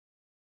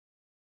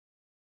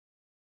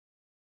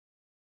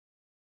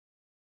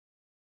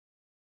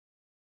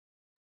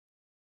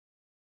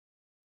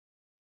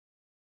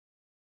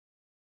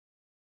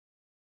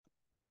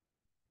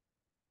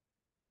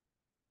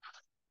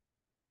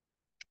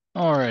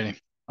Alrighty,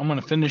 I'm going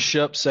to finish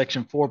up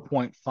section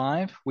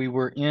 4.5. We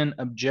were in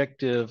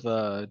objective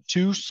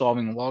 2,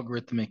 solving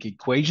logarithmic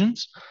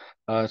equations.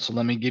 So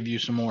let me give you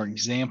some more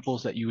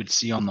examples that you would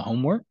see on the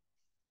homework.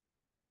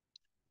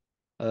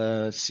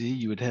 Let's see,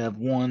 you would have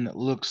one that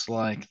looks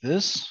like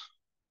this.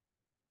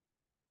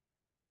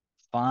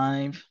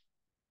 5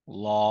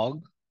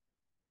 log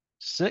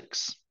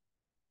 6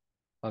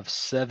 of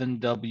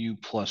 7w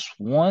plus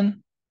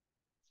 1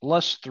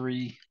 plus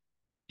 3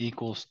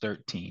 equals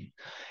 13.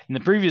 In the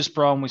previous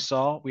problem we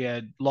saw, we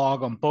had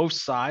log on both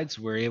sides.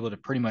 We were able to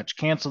pretty much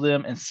cancel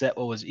them and set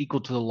what was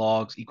equal to the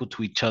logs equal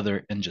to each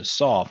other and just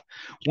solve.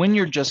 When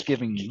you're just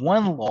giving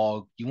one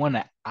log, you want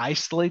to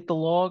isolate the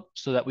log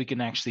so that we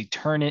can actually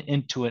turn it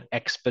into an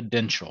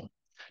exponential.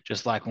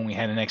 Just like when we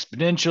had an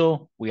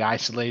exponential, we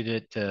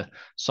isolated it to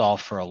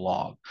solve for a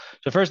log. So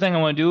the first thing I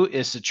want to do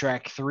is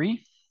subtract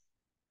 3.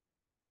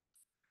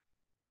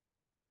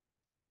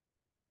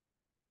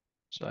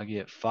 So I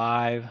get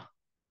 5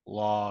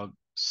 log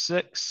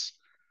 6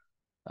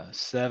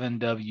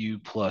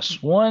 7w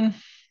plus 1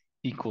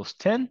 equals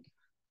 10.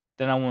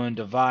 Then I want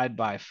to divide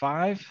by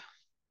 5.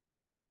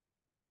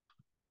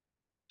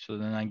 So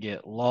then I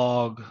get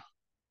log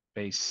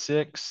base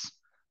 6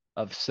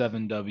 of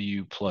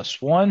 7w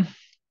plus 1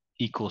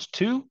 equals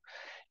 2.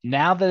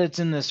 Now that it's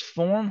in this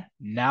form,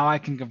 now I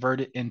can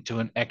convert it into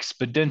an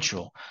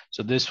exponential.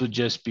 So this would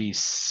just be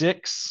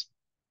 6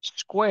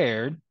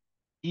 squared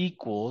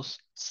equals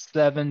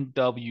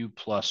 7w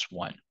plus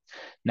 1.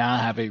 Now I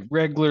have a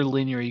regular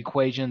linear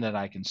equation that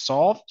I can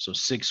solve. So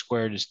 6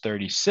 squared is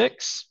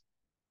 36.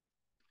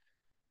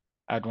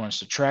 I'd want to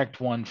subtract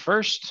 1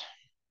 first.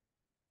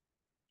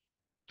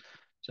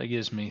 So it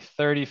gives me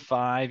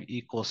 35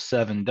 equals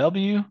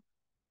 7w.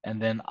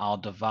 And then I'll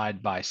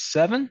divide by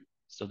 7.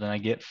 So then I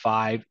get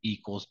 5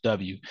 equals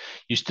w.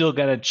 You still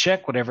got to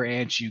check whatever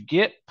answer you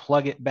get,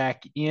 plug it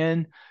back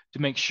in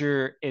to make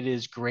sure it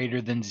is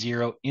greater than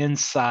 0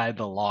 inside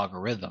the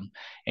logarithm.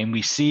 And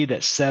we see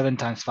that 7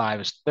 times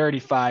 5 is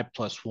 35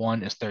 plus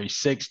 1 is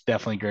 36,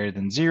 definitely greater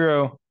than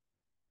 0.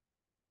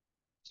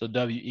 So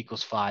w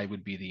equals 5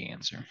 would be the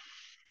answer.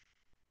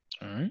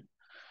 All right,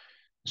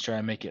 let's try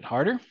and make it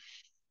harder.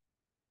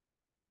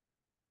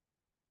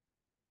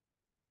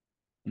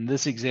 In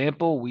this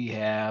example, we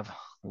have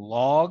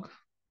log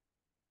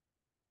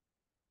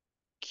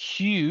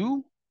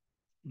q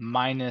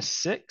minus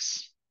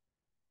 6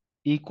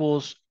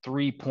 equals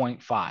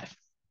 3.5.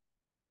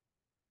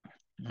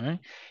 All right.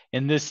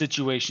 In this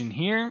situation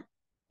here,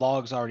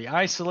 log's already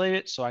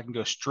isolated, so I can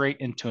go straight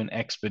into an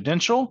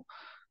exponential.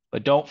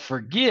 But don't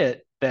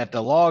forget that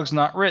the log's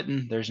not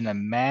written. There's an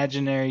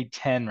imaginary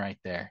 10 right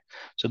there.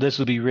 So this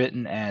would be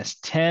written as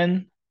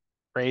 10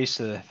 raised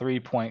to the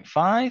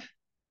 3.5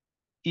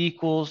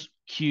 equals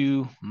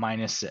q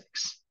minus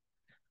 6.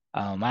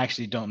 I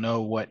actually don't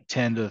know what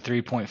 10 to the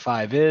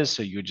 3.5 is,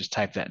 so you would just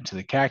type that into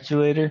the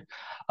calculator.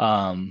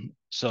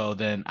 So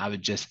then I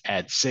would just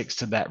add 6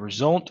 to that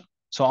result.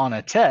 So on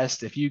a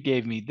test, if you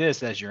gave me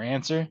this as your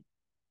answer,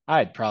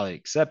 I'd probably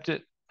accept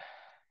it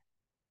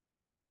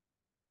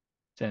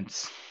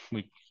since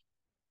we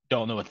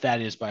don't know what that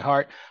is by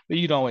heart. But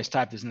you can always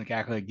type this in the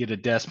calculator, get a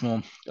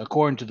decimal.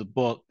 According to the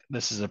book,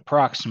 this is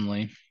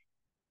approximately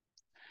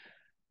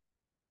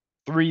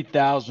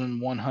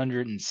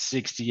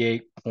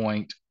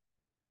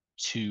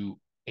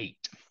 3,168.28.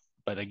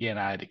 But again,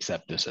 I'd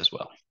accept this as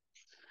well.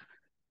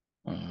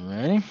 All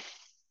right.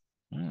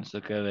 Let's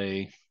look at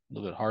a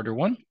little bit harder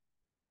one.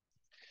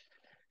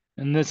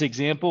 In this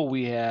example,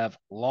 we have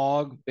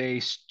log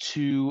base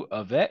 2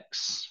 of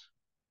x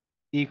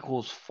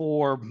equals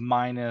 4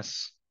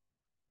 minus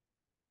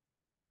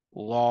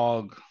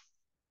log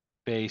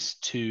base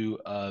 2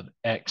 of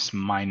x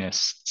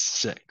minus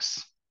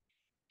 6.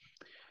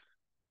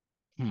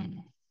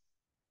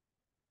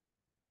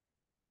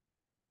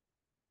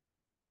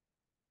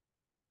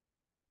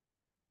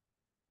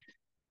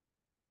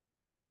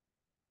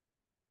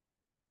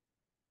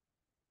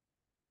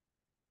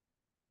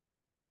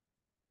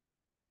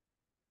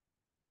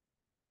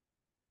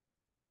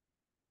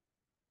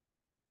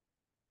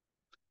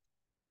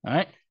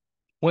 right.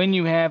 When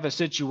you have a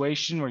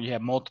situation where you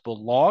have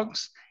multiple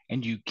logs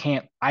and you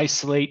can't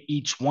isolate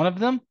each one of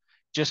them,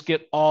 just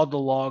get all the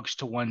logs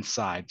to one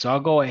side. So I'll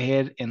go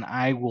ahead and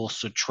I will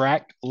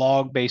subtract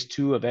log base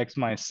 2 of x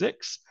minus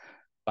 6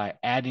 by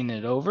adding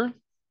it over.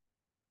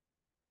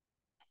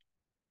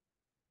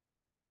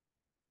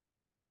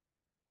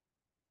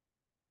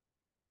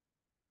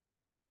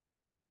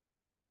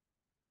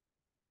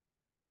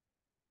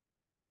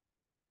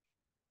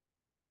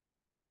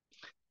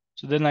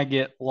 So then I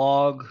get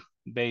log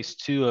base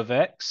 2 of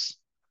x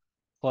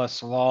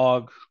plus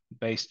log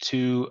base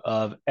 2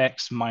 of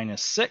x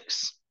minus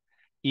 6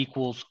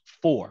 equals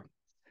 4.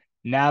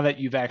 Now that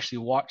you've actually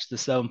watched the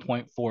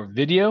 7.4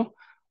 video,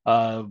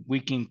 we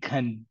can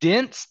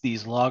condense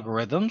these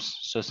logarithms.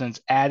 So since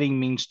adding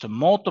means to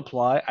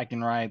multiply, I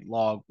can write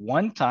log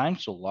 1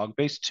 times, so log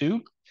base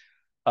 2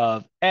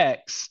 of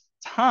x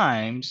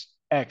times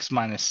x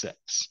minus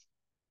 6.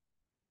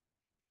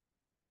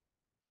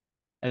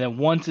 And then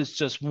once it's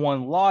just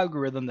one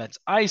logarithm that's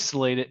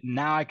isolated,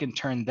 now I can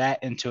turn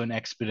that into an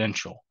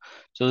exponential.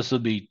 So this will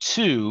be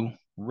 2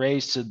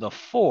 raised to the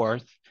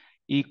fourth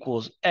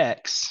equals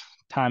x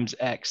times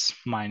x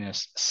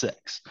minus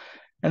 6.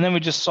 And then we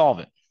just solve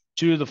it.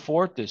 2 to the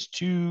fourth is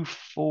 2,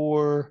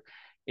 4,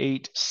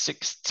 8,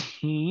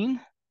 16.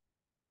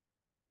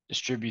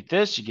 Distribute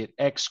this, you get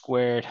x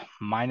squared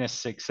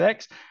minus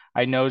 6x.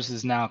 I know this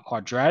is now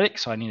quadratic,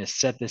 so I need to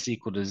set this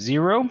equal to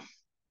 0.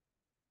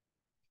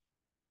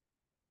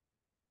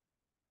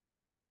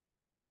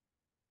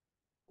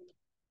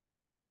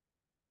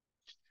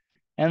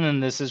 And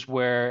then this is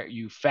where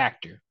you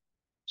factor.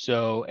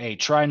 So a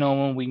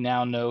trinomial we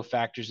now know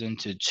factors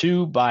into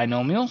 2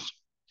 binomials,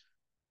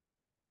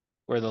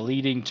 where the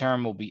leading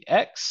term will be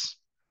x.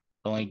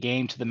 The only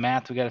game to the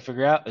math we got to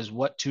figure out is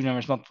what two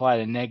numbers multiply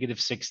to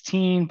negative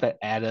 16 but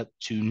add up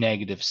to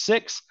negative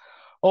 6.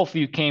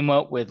 Hopefully you came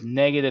up with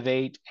negative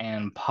 8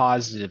 and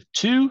positive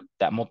 2.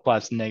 That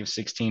multiplies to negative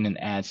 16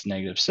 and adds to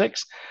negative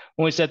 6.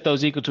 When we set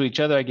those equal to each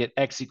other, I get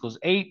x equals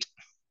 8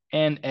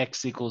 and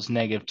x equals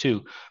negative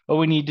 2. But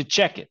we need to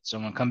check it. So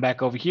I'm going to come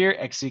back over here.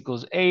 X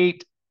equals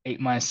 8. 8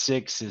 minus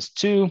 6 is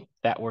 2.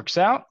 That works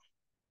out.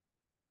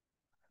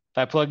 If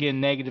I plug in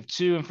negative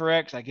 2 and for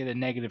x, I get a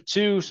negative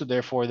 2. So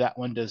therefore, that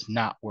one does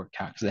not work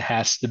out because it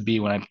has to be,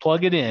 when I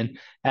plug it in, it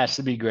has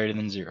to be greater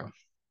than 0.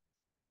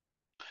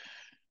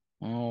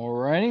 All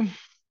righty.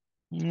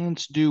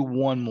 Let's do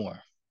one more.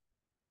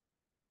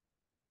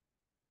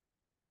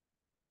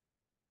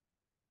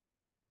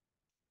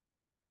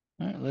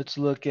 All right, let's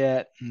look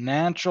at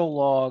natural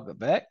log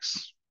of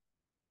x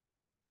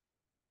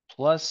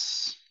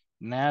plus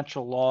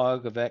natural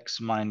log of x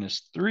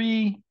minus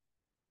 3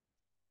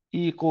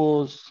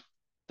 equals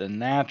the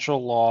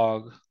natural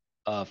log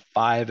of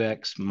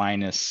 5x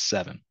minus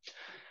 7.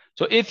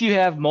 So if you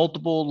have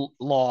multiple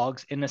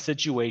logs in a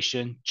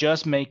situation,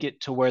 just make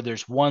it to where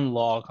there's one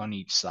log on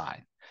each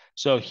side.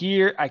 So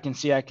here I can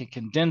see I can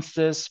condense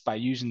this by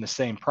using the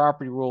same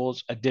property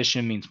rules.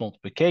 Addition means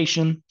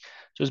multiplication.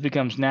 So this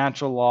becomes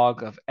natural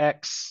log of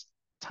x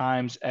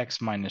times x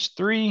minus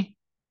 3,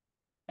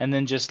 and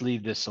then just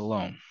leave this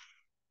alone.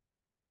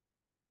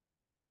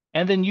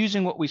 And then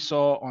using what we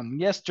saw on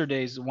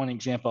yesterday's one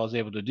example I was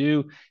able to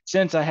do,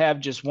 since I have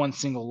just one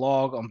single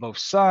log on both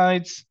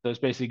sides, those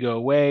basically go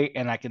away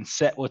and I can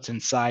set what's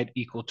inside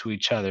equal to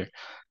each other.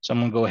 So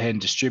I'm gonna go ahead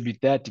and distribute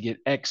that to get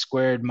x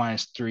squared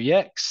minus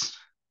 3x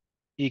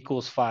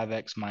equals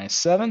 5x minus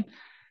 7.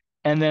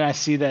 And then I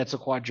see that it's a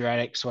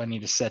quadratic, so I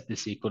need to set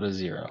this equal to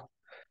 0.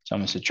 So I'm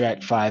gonna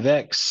subtract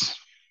 5x,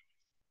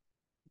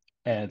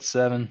 add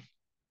 7.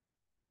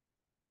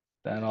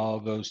 That all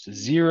goes to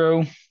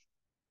 0.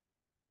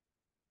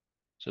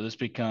 So this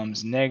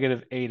becomes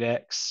negative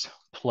 8x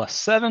plus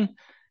 7.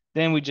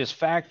 Then we just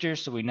factor.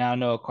 So we now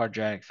know a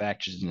quadratic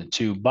factors into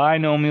 2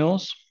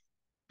 binomials,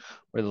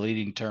 where the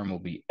leading term will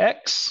be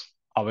x.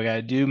 All we got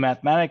to do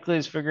mathematically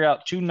is figure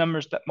out two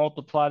numbers that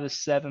multiply to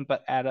 7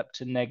 but add up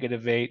to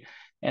negative 8.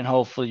 And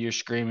hopefully you're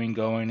screaming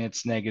going,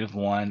 it's negative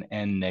 1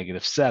 and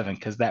negative 7,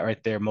 because that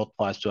right there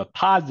multiplies to a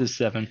positive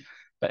 7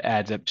 but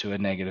adds up to a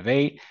negative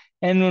 8.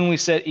 And when we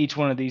set each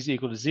one of these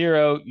equal to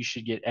 0, you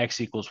should get x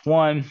equals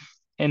 1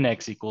 and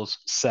x equals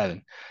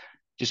 7.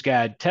 Just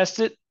got to test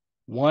it.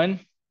 1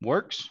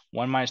 works.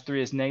 1 minus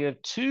 3 is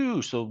negative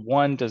 2, so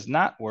 1 does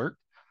not work.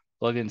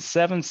 Plug in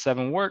 7,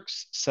 7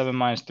 works. 7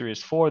 minus 3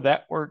 is 4,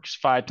 that works.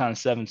 5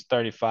 times 7 is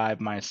 35,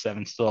 minus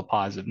 7 is still a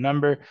positive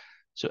number.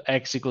 So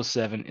x equals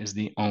 7 is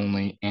the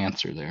only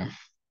answer there.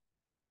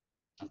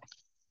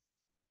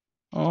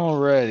 All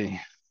righty.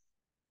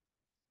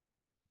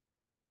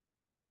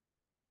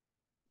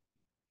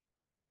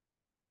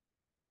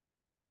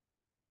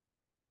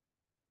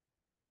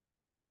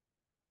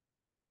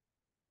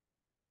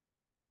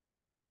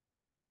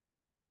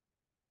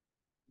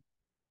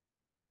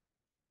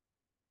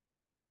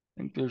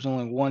 I think there's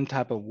only one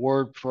type of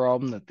word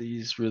problem that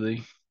these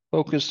really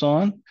focus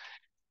on,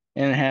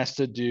 and it has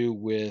to do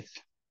with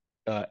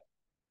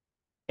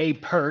a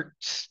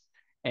perts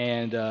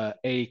and a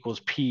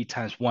equals p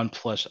times 1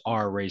 plus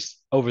r raised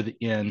over the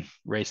n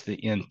raised to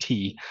the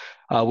nt,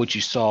 which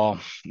you saw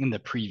in the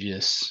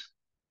previous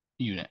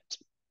unit.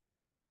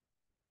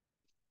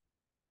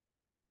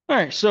 All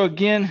right, so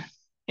again,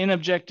 in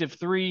objective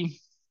 3,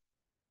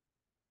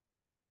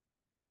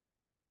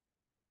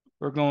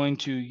 we're going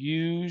to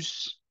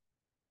use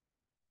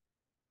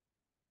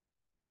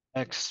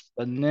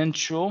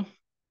exponential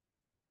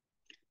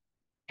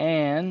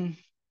and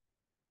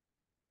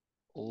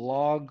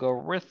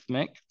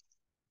logarithmic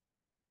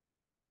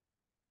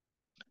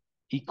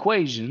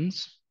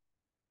equations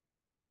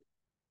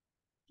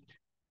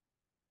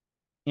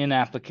in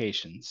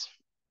applications.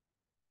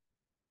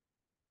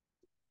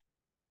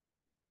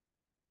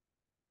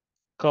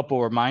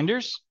 Couple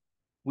reminders.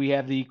 We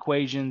have the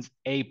equations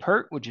a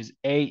pert, which is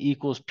a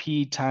equals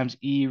p times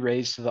e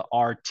raised to the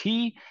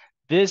rt.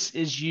 This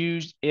is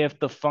used if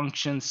the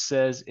function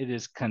says it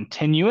is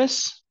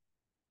continuous.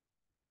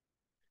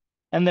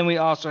 And then we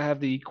also have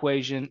the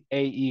equation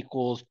a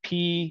equals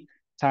p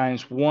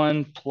times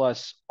 1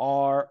 plus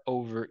r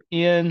over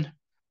n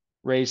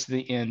raised to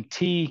the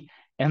nt.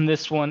 And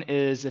this one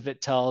is if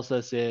it tells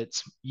us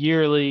it's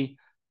yearly,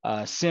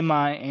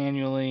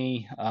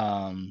 semi-annually,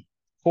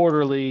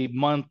 quarterly,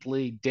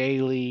 monthly,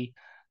 daily,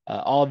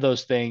 all of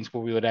those things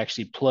where we would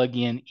actually plug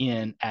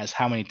in as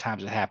how many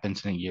times it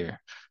happens in a year.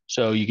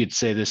 So you could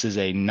say this is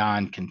a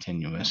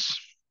non-continuous.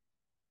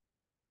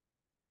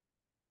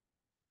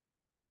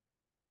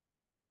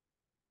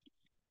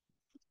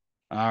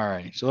 All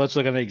right, so let's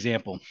look at an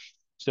example.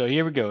 So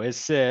here we go. It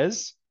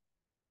says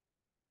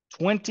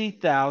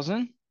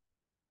 20,000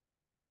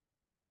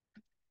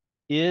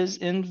 is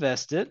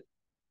invested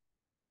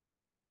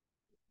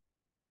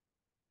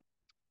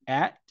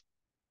at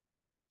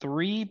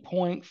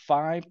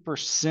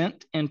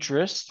 3.5%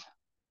 interest,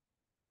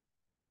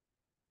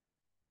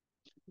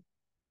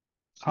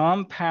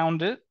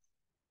 compounded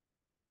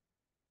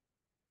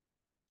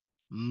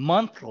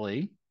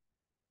monthly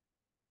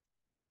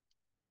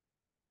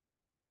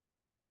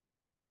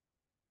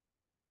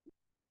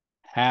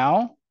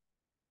how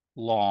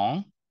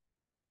long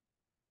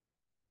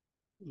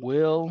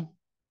will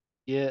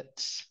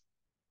it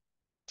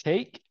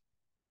take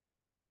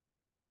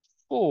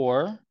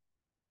for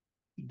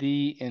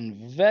the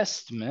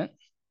investment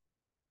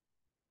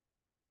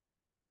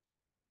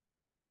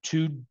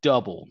to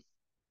double?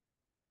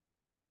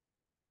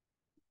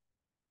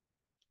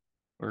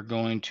 We're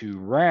going to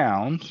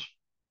round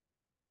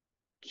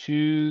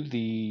to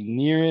the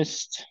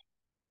nearest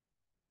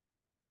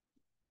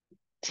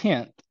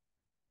tenth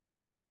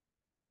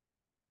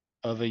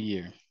of a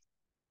year.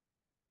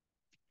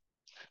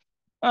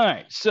 All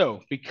right,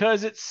 so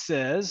because it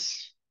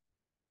says,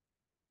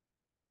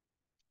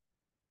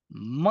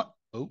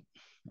 oh,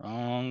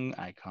 wrong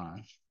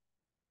icon.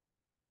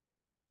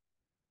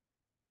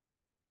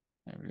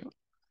 There we go.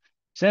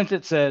 Since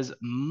it says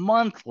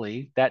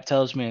monthly, that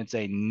tells me it's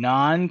a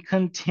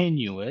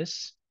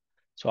non-continuous.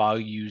 So I'll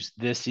use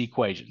this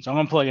equation. So I'm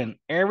going to plug in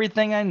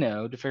everything I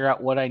know to figure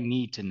out what I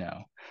need to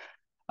know.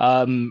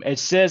 It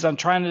says I'm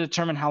trying to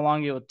determine how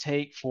long it will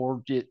take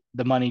for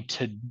the money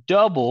to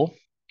double.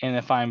 And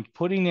if I'm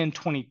putting in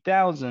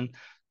 20,000,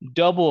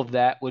 double of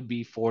that would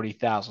be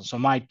 40,000. So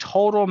my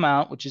total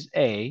amount, which is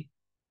A,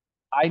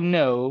 I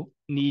know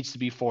needs to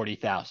be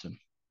 40,000.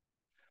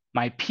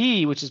 My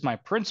P, which is my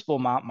principal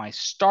amount, my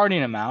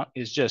starting amount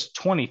is just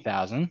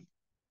 20,000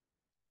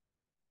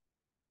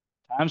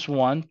 times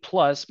 1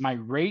 plus my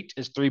rate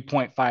is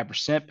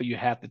 3.5%, but you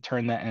have to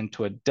turn that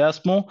into a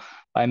decimal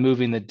by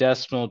moving the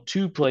decimal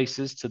 2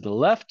 places to the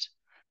left.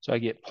 So I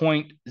get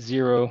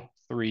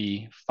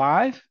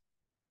 0.035.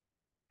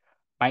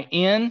 My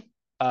N,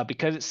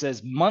 because it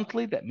says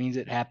monthly, that means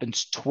it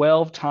happens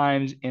 12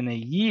 times in a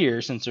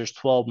year since there's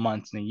 12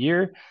 months in a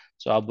year.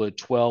 So I'll put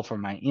 12 for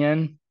my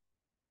N.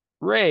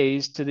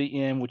 Raised to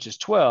the n, which is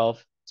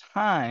 12,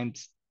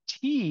 times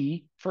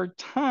t for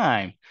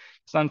time.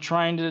 So I'm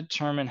trying to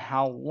determine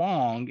how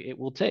long it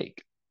will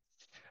take.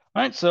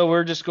 All right, so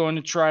we're just going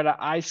to try to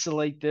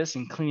isolate this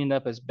and clean it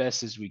up as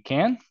best as we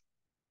can.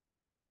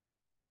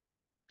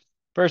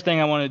 First thing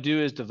I want to do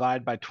is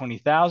divide by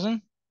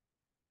 20,000.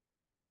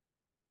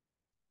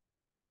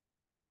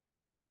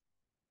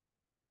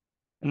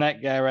 And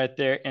that guy right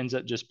there ends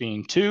up just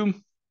being 2.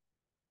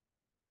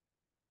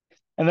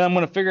 And then I'm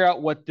going to figure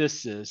out what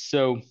this is.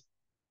 So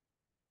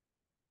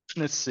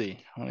let's see.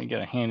 Let me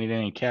get a handy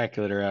dandy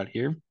calculator out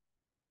here.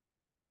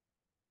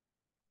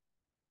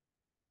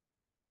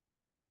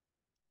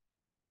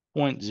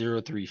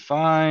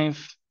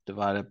 0.035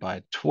 divided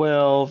by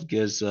 12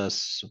 gives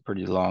us a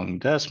pretty long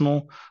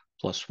decimal.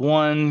 Plus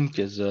 1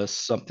 gives us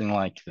something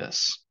like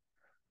this.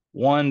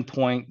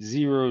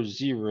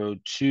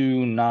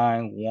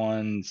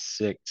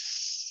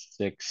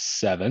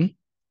 1.002916667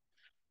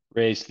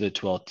 raised to the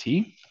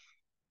 12t.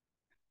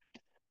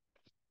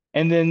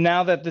 And then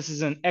now that this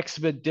is an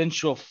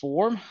exponential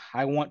form,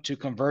 I want to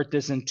convert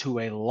this into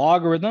a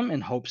logarithm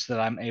in hopes that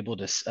I'm able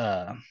to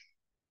solve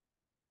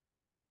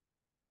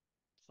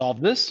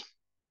this.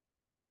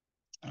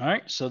 All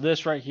right, so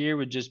this right here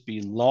would just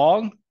be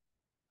log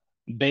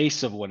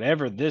base of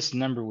whatever this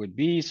number would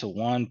be. So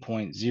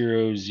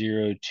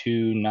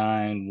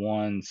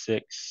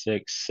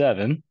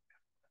 1.002916667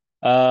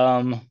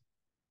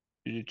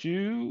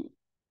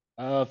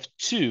 of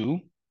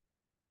 2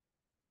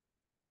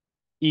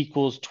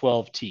 equals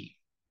 12t.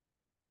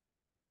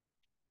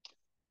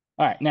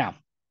 All right, now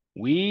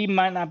we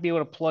might not be able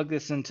to plug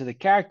this into the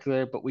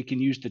calculator, but we can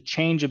use the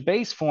change of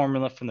base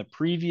formula from the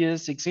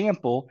previous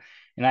example.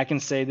 And I can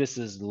say this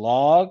is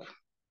log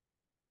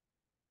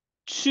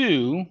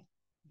 2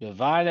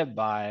 divided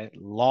by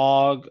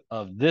log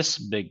of this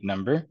big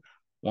number,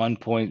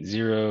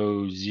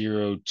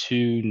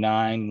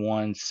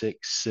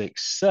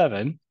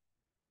 1.002916667.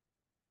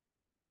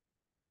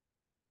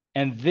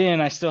 And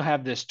then I still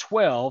have this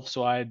 12,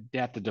 so I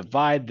have to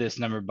divide this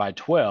number by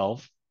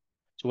 12.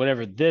 So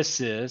whatever this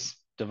is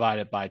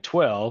divided by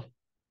 12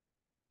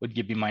 would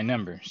give me my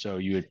number. So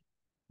you would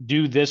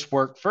do this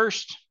work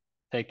first,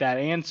 take that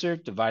answer,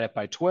 divide it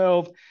by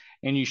 12,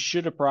 and you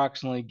should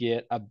approximately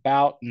get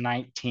about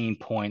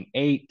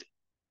 19.8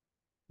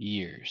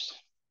 years.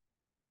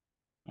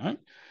 All right.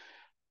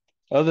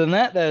 Other than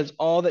that, that is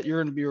all that you're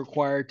going to be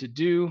required to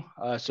do.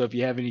 So if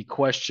you have any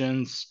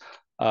questions,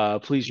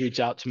 please reach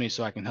out to me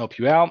so I can help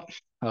you out.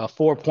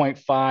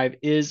 4.5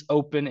 is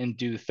open and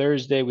due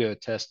Thursday. We have a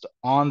test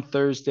on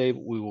Thursday,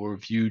 but we will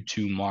review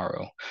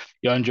tomorrow.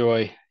 Y'all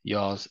enjoy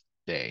y'all's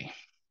day.